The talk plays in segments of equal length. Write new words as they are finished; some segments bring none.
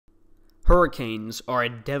Hurricanes are a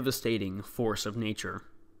devastating force of nature.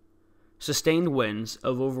 Sustained winds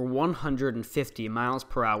of over 150 miles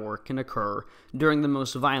per hour can occur during the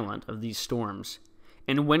most violent of these storms,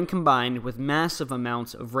 and when combined with massive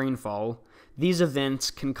amounts of rainfall, these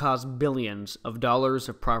events can cause billions of dollars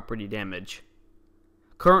of property damage.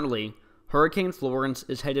 Currently, Hurricane Florence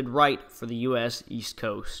is headed right for the U.S. East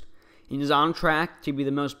Coast and is on track to be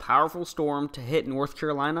the most powerful storm to hit North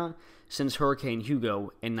Carolina since Hurricane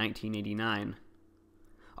Hugo in 1989.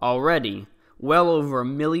 Already, well over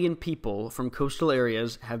 1 million people from coastal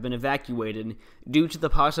areas have been evacuated due to the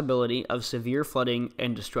possibility of severe flooding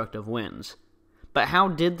and destructive winds. But how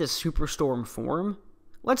did this superstorm form?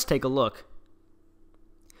 Let's take a look.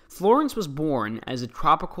 Florence was born as a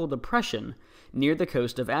tropical depression near the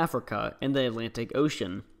coast of Africa in the Atlantic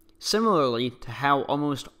Ocean, similarly to how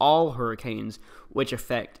almost all hurricanes which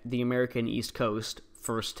affect the American East Coast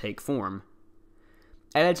first take form.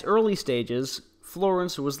 At its early stages,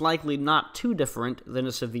 Florence was likely not too different than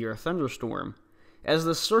a severe thunderstorm, as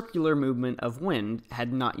the circular movement of wind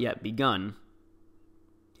had not yet begun.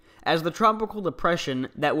 As the tropical depression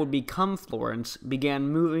that would become Florence began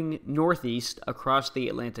moving northeast across the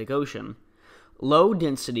Atlantic Ocean,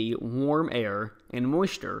 low-density warm air and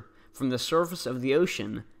moisture from the surface of the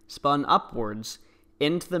ocean spun upwards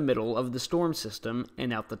into the middle of the storm system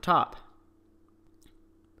and out the top.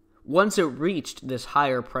 Once it reached this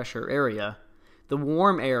higher pressure area, the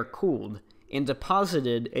warm air cooled and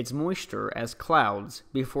deposited its moisture as clouds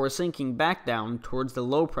before sinking back down towards the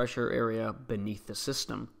low pressure area beneath the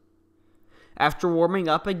system. After warming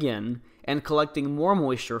up again and collecting more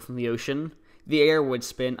moisture from the ocean, the air would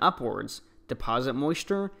spin upwards, deposit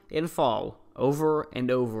moisture, and fall over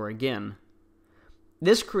and over again.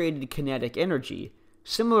 This created kinetic energy,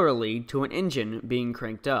 similarly to an engine being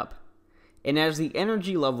cranked up. And as the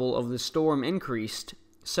energy level of the storm increased,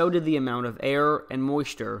 so did the amount of air and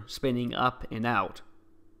moisture spinning up and out.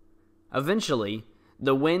 Eventually,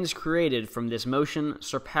 the winds created from this motion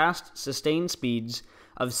surpassed sustained speeds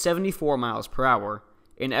of 74 miles per hour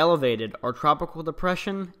and elevated our tropical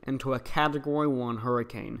depression into a Category 1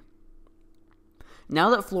 hurricane. Now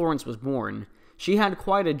that Florence was born, she had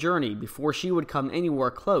quite a journey before she would come anywhere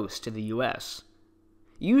close to the U.S.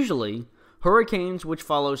 Usually, hurricanes which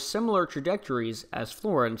follow similar trajectories as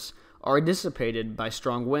Florence are dissipated by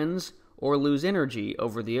strong winds or lose energy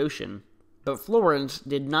over the ocean, but Florence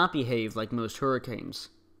did not behave like most hurricanes.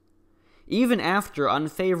 Even after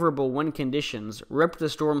unfavorable wind conditions ripped the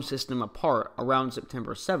storm system apart around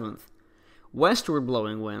September 7th, westward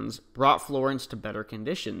blowing winds brought Florence to better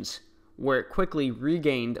conditions, where it quickly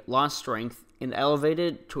regained lost strength and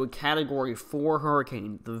elevated to a Category 4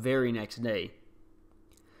 hurricane the very next day.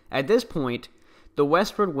 At this point, the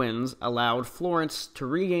westward winds allowed Florence to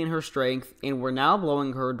regain her strength and were now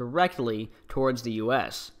blowing her directly towards the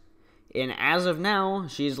U.S. And as of now,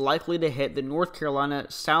 she is likely to hit the North Carolina,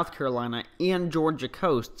 South Carolina, and Georgia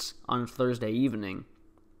coasts on Thursday evening.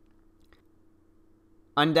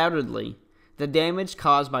 Undoubtedly, the damage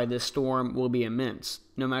caused by this storm will be immense,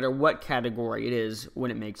 no matter what category it is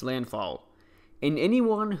when it makes landfall, and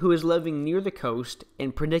anyone who is living near the coast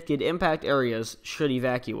and predicted impact areas should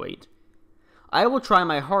evacuate. I will try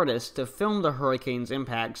my hardest to film the hurricane's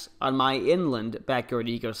impacts on my inland backyard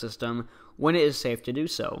ecosystem when it is safe to do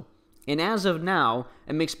so, and as of now,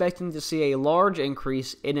 I'm expecting to see a large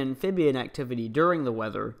increase in amphibian activity during the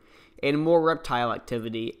weather and more reptile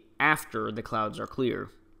activity after the clouds are clear.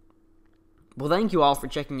 Well, thank you all for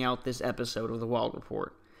checking out this episode of the Wild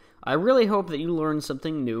Report. I really hope that you learned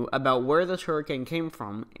something new about where this hurricane came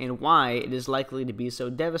from and why it is likely to be so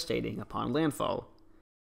devastating upon landfall.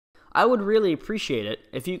 I would really appreciate it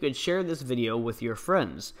if you could share this video with your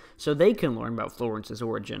friends so they can learn about Florence's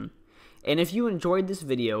origin. And if you enjoyed this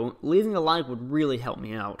video, leaving a like would really help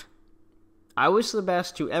me out. I wish the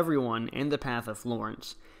best to everyone in the path of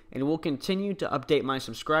Florence, and will continue to update my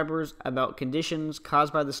subscribers about conditions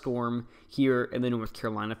caused by the storm here in the North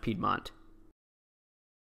Carolina Piedmont.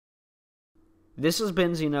 This has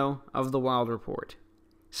been Zeno of the Wild Report,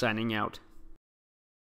 signing out.